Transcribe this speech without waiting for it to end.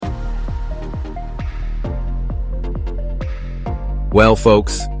Well,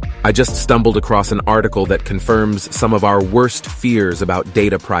 folks, I just stumbled across an article that confirms some of our worst fears about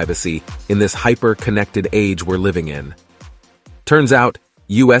data privacy in this hyper-connected age we're living in. Turns out,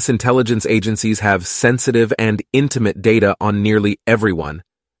 U.S. intelligence agencies have sensitive and intimate data on nearly everyone,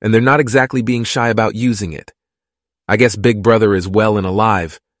 and they're not exactly being shy about using it. I guess Big Brother is well and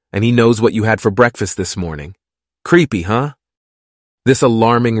alive, and he knows what you had for breakfast this morning. Creepy, huh? This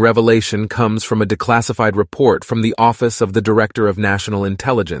alarming revelation comes from a declassified report from the Office of the Director of National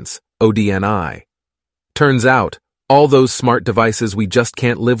Intelligence, ODNI. Turns out, all those smart devices we just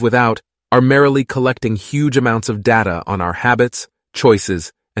can't live without are merely collecting huge amounts of data on our habits,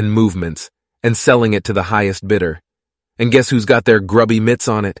 choices, and movements, and selling it to the highest bidder. And guess who's got their grubby mitts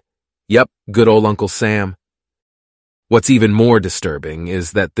on it? Yep, good old Uncle Sam. What's even more disturbing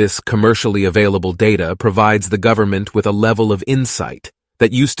is that this commercially available data provides the government with a level of insight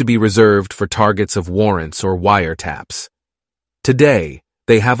that used to be reserved for targets of warrants or wiretaps. Today,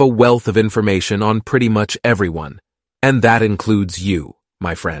 they have a wealth of information on pretty much everyone, and that includes you,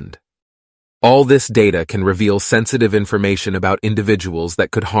 my friend. All this data can reveal sensitive information about individuals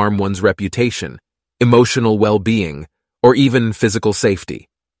that could harm one's reputation, emotional well-being, or even physical safety.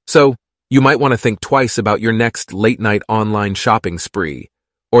 So, you might want to think twice about your next late-night online shopping spree,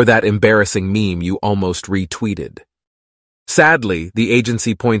 or that embarrassing meme you almost retweeted. Sadly, the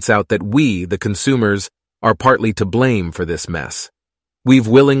agency points out that we, the consumers, are partly to blame for this mess. We've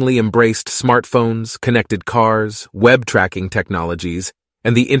willingly embraced smartphones, connected cars, web tracking technologies,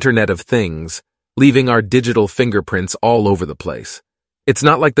 and the Internet of Things, leaving our digital fingerprints all over the place. It's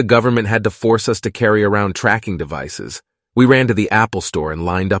not like the government had to force us to carry around tracking devices. We ran to the Apple Store and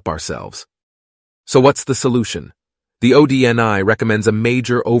lined up ourselves. So what's the solution? The ODNI recommends a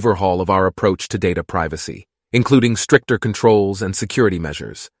major overhaul of our approach to data privacy, including stricter controls and security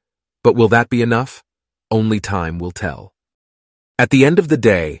measures. But will that be enough? Only time will tell. At the end of the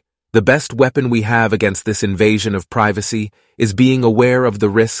day, the best weapon we have against this invasion of privacy is being aware of the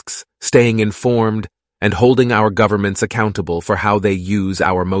risks, staying informed, and holding our governments accountable for how they use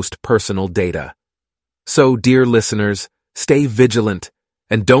our most personal data. So, dear listeners, stay vigilant,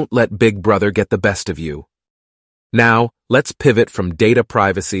 and don't let Big Brother get the best of you. Now, let's pivot from data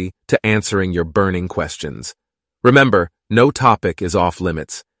privacy to answering your burning questions. Remember, no topic is off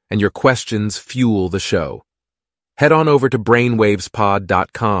limits, and your questions fuel the show. Head on over to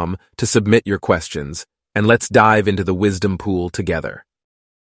brainwavespod.com to submit your questions, and let's dive into the wisdom pool together.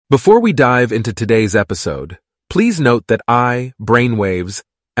 Before we dive into today's episode, please note that I, BrainWaves,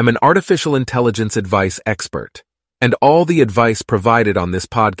 am an artificial intelligence advice expert, and all the advice provided on this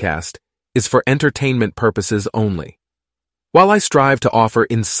podcast is for entertainment purposes only. While I strive to offer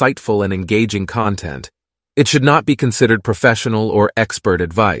insightful and engaging content, it should not be considered professional or expert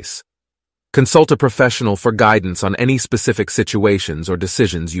advice. Consult a professional for guidance on any specific situations or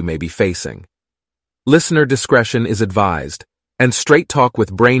decisions you may be facing. Listener discretion is advised, and Straight Talk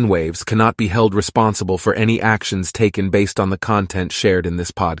with Brainwaves cannot be held responsible for any actions taken based on the content shared in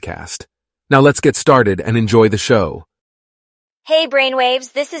this podcast. Now let's get started and enjoy the show. Hey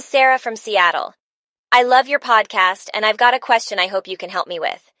Brainwaves, this is Sarah from Seattle. I love your podcast, and I've got a question I hope you can help me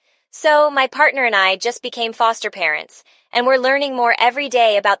with. So, my partner and I just became foster parents, and we're learning more every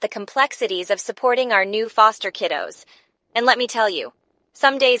day about the complexities of supporting our new foster kiddos. And let me tell you,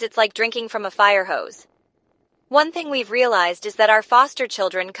 some days it's like drinking from a fire hose. One thing we've realized is that our foster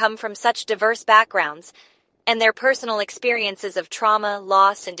children come from such diverse backgrounds, and their personal experiences of trauma,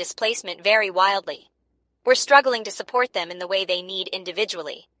 loss, and displacement vary wildly. We're struggling to support them in the way they need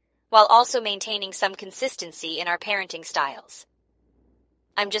individually, while also maintaining some consistency in our parenting styles.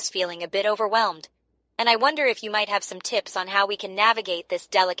 I'm just feeling a bit overwhelmed, and I wonder if you might have some tips on how we can navigate this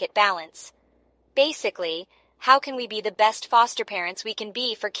delicate balance. Basically, how can we be the best foster parents we can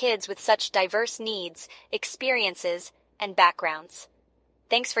be for kids with such diverse needs, experiences, and backgrounds?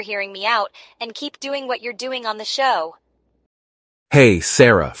 Thanks for hearing me out, and keep doing what you're doing on the show. Hey,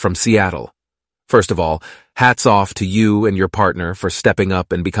 Sarah from Seattle. First of all, hats off to you and your partner for stepping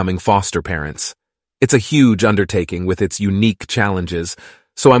up and becoming foster parents. It's a huge undertaking with its unique challenges,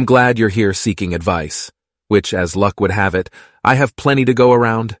 so I'm glad you're here seeking advice, which, as luck would have it, I have plenty to go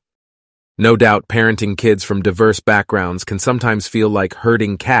around. No doubt parenting kids from diverse backgrounds can sometimes feel like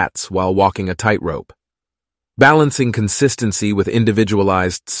herding cats while walking a tightrope. Balancing consistency with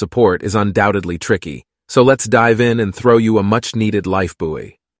individualized support is undoubtedly tricky, so let's dive in and throw you a much-needed life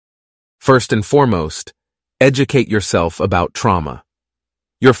buoy. First and foremost, educate yourself about trauma.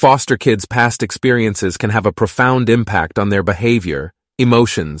 Your foster kids' past experiences can have a profound impact on their behavior,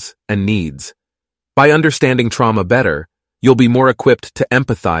 emotions, and needs. By understanding trauma better, you'll be more equipped to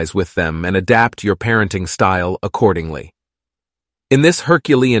empathize with them and adapt your parenting style accordingly. In this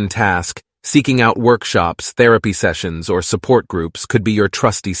Herculean task, seeking out workshops, therapy sessions, or support groups could be your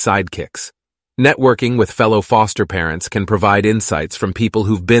trusty sidekicks. Networking with fellow foster parents can provide insights from people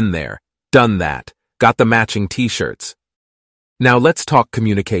who've been there, done that, got the matching t-shirts. Now let's talk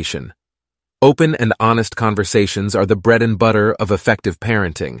communication. Open and honest conversations are the bread and butter of effective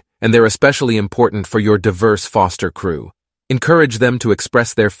parenting, and they're especially important for your diverse foster crew. Encourage them to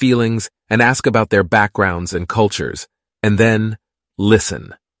express their feelings and ask about their backgrounds and cultures, and then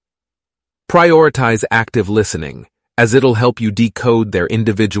listen. Prioritize active listening, as it'll help you decode their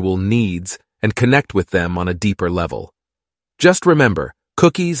individual needs and connect with them on a deeper level. Just remember,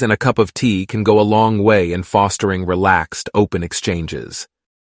 cookies and a cup of tea can go a long way in fostering relaxed, open exchanges.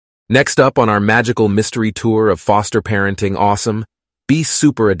 Next up on our magical mystery tour of foster parenting awesome, be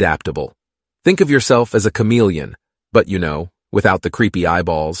super adaptable. Think of yourself as a chameleon, but without the creepy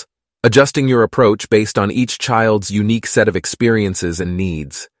eyeballs, adjusting your approach based on each child's unique set of experiences and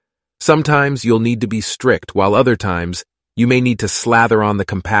needs. Sometimes you'll need to be strict, while other times you may need to slather on the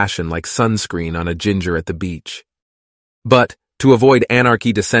compassion like sunscreen on a ginger at the beach. But to avoid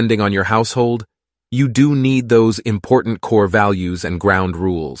anarchy descending on your household, you do need those important core values and ground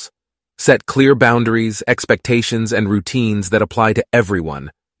rules. Set clear boundaries, expectations, and routines that apply to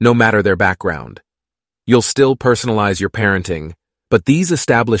everyone, no matter their background. You'll still personalize your parenting, but these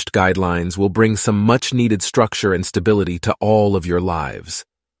established guidelines will bring some much-needed structure and stability to all of your lives.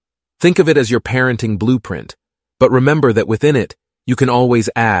 Think of it as your parenting blueprint, but remember that within it, you can always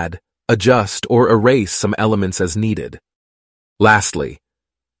add, adjust, or erase some elements as needed. Lastly,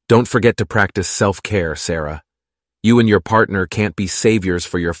 don't forget to practice self-care, Sarah. You and your partner can't be saviors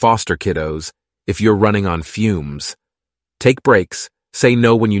for your foster kiddos if you're running on fumes. Take breaks, say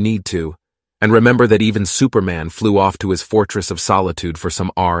no when you need to, and remember that even Superman flew off to his fortress of solitude for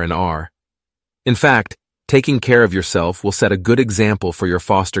some R&R. In fact, taking care of yourself will set a good example for your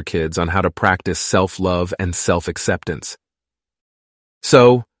foster kids on how to practice self-love and self-acceptance.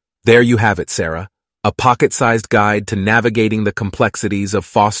 So, there you have it, Sarah, a pocket-sized guide to navigating the complexities of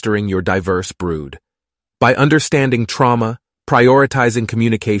fostering your diverse brood. By understanding trauma, prioritizing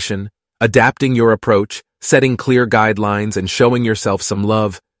communication, adapting your approach, setting clear guidelines, and showing yourself some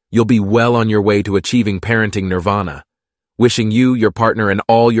love, you'll be well on your way to achieving parenting nirvana. Wishing you, your partner, and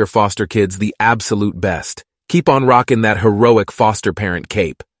all your foster kids the absolute best. Keep on rocking that heroic foster parent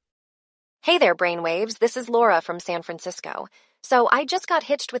cape. Hey there, BrainWaves. This is Laura from San Francisco. So I just got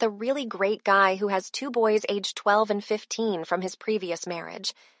hitched with a really great guy who has two boys aged 12 and 15 from his previous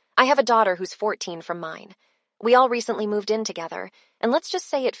marriage. I have a daughter who's 14 from mine. We all recently moved in together, and let's just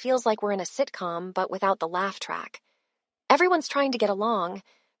say it feels like we're in a sitcom, but without the laugh track. Everyone's trying to get along,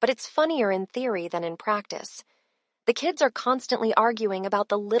 but it's funnier in theory than in practice. The kids are constantly arguing about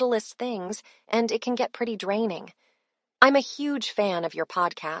the littlest things, and it can get pretty draining. I'm a huge fan of your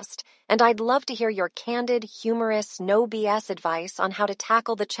podcast, and I'd love to hear your candid, humorous, no BS advice on how to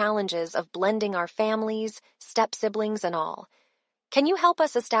tackle the challenges of blending our families, step-siblings, and all. Can you help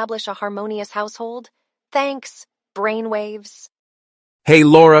us establish a harmonious household? Thanks, BrainWaves. Hey,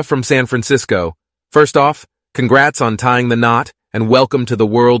 Laura from San Francisco. First off, congrats on tying the knot, and welcome to the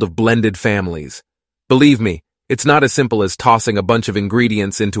world of blended families. Believe me, it's not as simple as tossing a bunch of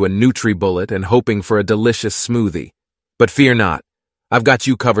ingredients into a NutriBullet and hoping for a delicious smoothie. But fear not, I've got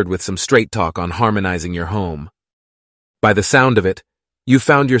you covered with some straight talk on harmonizing your home. By the sound of it, you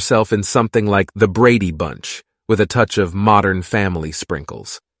found yourself in something like the Brady Bunch, with a touch of Modern Family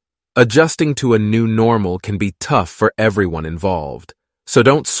sprinkles. Adjusting to a new normal can be tough for everyone involved, so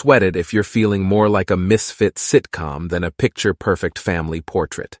don't sweat it if you're feeling more like a misfit sitcom than a picture-perfect family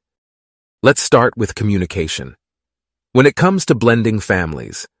portrait. Let's start with communication. When it comes to blending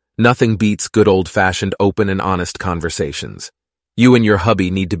families, nothing beats good old-fashioned open and honest conversations. You and your hubby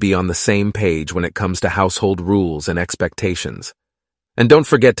need to be on the same page when it comes to household rules and expectations. And don't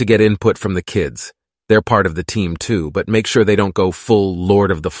forget to get input from the kids. They're part of the team too, but make sure they don't go full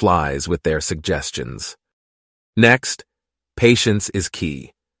Lord of the Flies with their suggestions. Next, patience is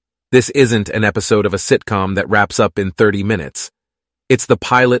key. This isn't an episode of a sitcom that wraps up in 30 minutes. It's the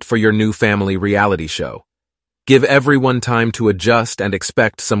pilot for your new family reality show. Give everyone time to adjust and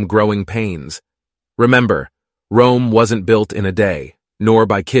expect some growing pains. Remember, Rome wasn't built in a day, nor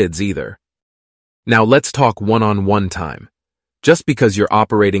by kids either. Now let's talk one-on-one time. Just because you're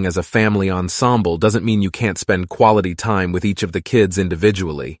operating as a family ensemble doesn't mean you can't spend quality time with each of the kids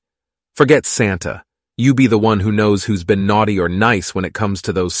individually. Forget Santa. You be the one who knows who's been naughty or nice when it comes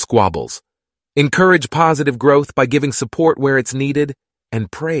to those squabbles. Encourage positive growth by giving support where it's needed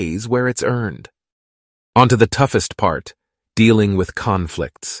and praise where it's earned. On to the toughest part, dealing with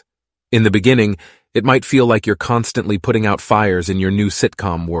conflicts. In the beginning, it might feel like you're constantly putting out fires in your new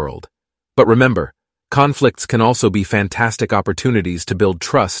sitcom world. But remember, conflicts can also be fantastic opportunities to build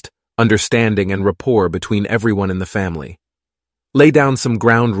trust, understanding, and rapport between everyone in the family. Lay down some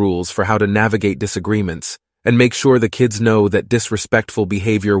ground rules for how to navigate disagreements, and make sure the kids know that disrespectful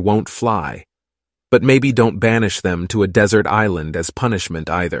behavior won't fly. But maybe don't banish them to a desert island as punishment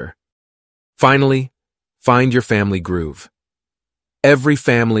either. Finally, find your family groove. Every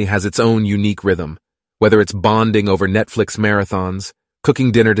family has its own unique rhythm, whether it's bonding over Netflix marathons,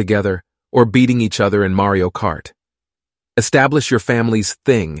 cooking dinner together, or beating each other in Mario Kart. Establish your family's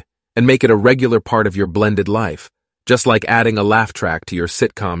thing and make it a regular part of your blended life, just like adding a laugh track to your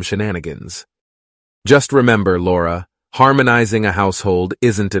sitcom shenanigans. Just remember, Laura, harmonizing a household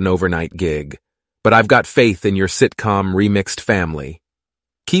isn't an overnight gig, but I've got faith in your sitcom remixed family.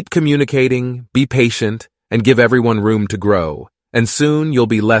 Keep communicating, be patient, and give everyone room to grow, and soon you'll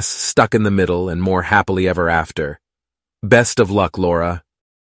be less stuck in the middle and more happily ever after. Best of luck, Laura.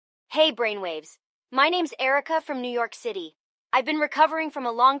 Hey, BrainWaves. My name's Erica from New York City. I've been recovering from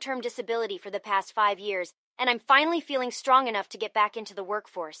a long-term disability for the past 5 years, and I'm finally feeling strong enough to get back into the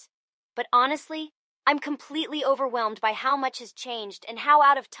workforce. But honestly, I'm completely overwhelmed by how much has changed and how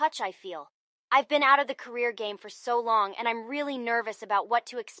out of touch I feel. I've been out of the career game for so long, and I'm really nervous about what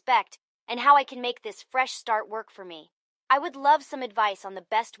to expect and how I can make this fresh start work for me. I would love some advice on the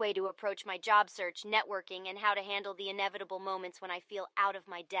best way to approach my job search, networking, and how to handle the inevitable moments when I feel out of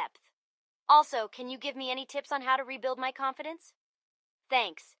my depth. Also, can you give me any tips on how to rebuild my confidence?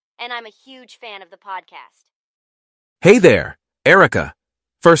 Thanks, and I'm a huge fan of the podcast. Hey there, Erica.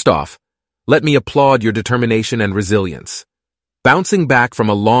 First off, let me applaud your determination and resilience. Bouncing back from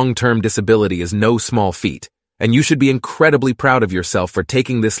a long-term disability is no small feat, and you should be incredibly proud of yourself for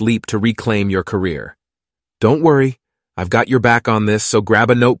taking this leap to reclaim your career. Don't worry, I've got your back on this, so grab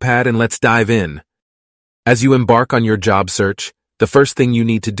a notepad and let's dive in. As you embark on your job search, the first thing you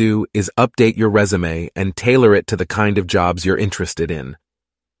need to do is update your resume and tailor it to the kind of jobs you're interested in.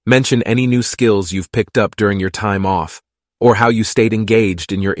 Mention any new skills you've picked up during your time off, or how you stayed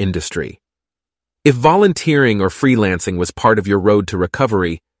engaged in your industry. If volunteering or freelancing was part of your road to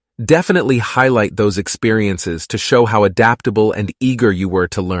recovery, definitely highlight those experiences to show how adaptable and eager you were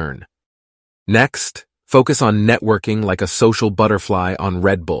to learn. Next, focus on networking like a social butterfly on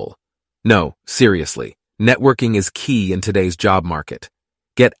Red Bull. No, seriously, networking is key in today's job market.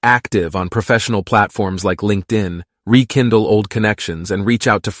 Get active on professional platforms like LinkedIn, rekindle old connections, and reach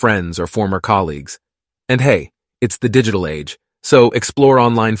out to friends or former colleagues. And hey, it's the digital age, so explore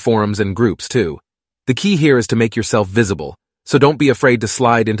online forums and groups too. The key here is to make yourself visible, so don't be afraid to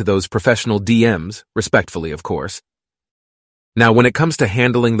slide into those professional DMs, respectfully, of course. Now, when it comes to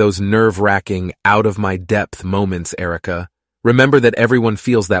handling those nerve-wracking, out-of-my-depth moments, Erica, remember that everyone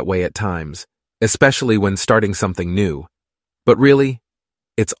feels that way at times, especially when starting something new. But really,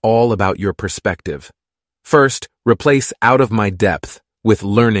 it's all about your perspective. First, replace out-of-my-depth with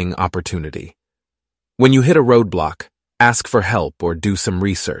learning opportunity. When you hit a roadblock, ask for help or do some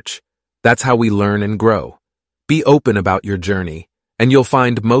research. That's how we learn and grow. Be open about your journey, and you'll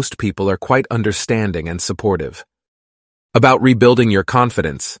find most people are quite understanding and supportive. About rebuilding your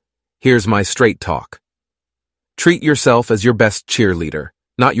confidence, here's my straight talk. Treat yourself as your best cheerleader,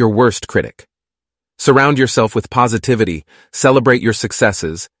 not your worst critic. Surround yourself with positivity, celebrate your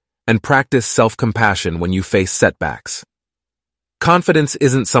successes, and practice self-compassion when you face setbacks. Confidence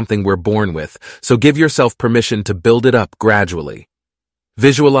isn't something we're born with, so give yourself permission to build it up gradually.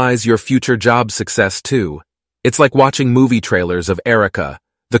 Visualize your future job success too. It's like watching movie trailers of Erica,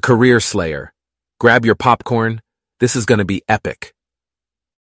 the career slayer. Grab your popcorn. This is going to be epic.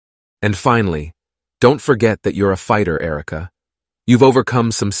 And finally, don't forget that you're a fighter, Erica. You've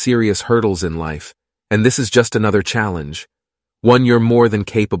overcome some serious hurdles in life, and this is just another challenge, one you're more than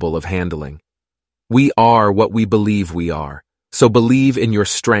capable of handling. We are what we believe we are, so believe in your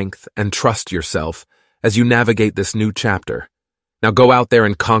strength and trust yourself as you navigate this new chapter. Now go out there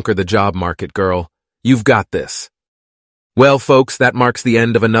and conquer the job market, girl. You've got this. Well, folks, that marks the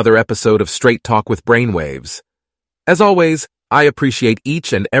end of another episode of Straight Talk with BrainWaves. As always, I appreciate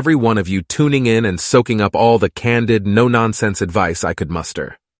each and every one of you tuning in and soaking up all the candid, no-nonsense advice I could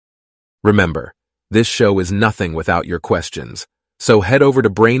muster. Remember, this show is nothing without your questions, so head over to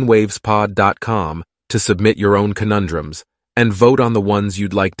brainwavespod.com to submit your own conundrums and vote on the ones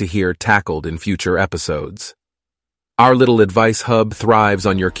you'd like to hear tackled in future episodes. Our little advice hub thrives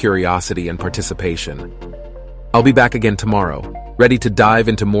on your curiosity and participation. I'll be back again tomorrow, ready to dive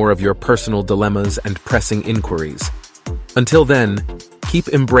into more of your personal dilemmas and pressing inquiries. Until then, keep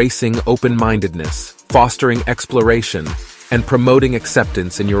embracing open-mindedness, fostering exploration, and promoting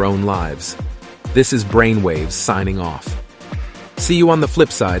acceptance in your own lives. This is BrainWaves signing off. See you on the flip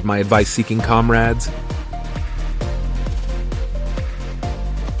side, my advice-seeking comrades.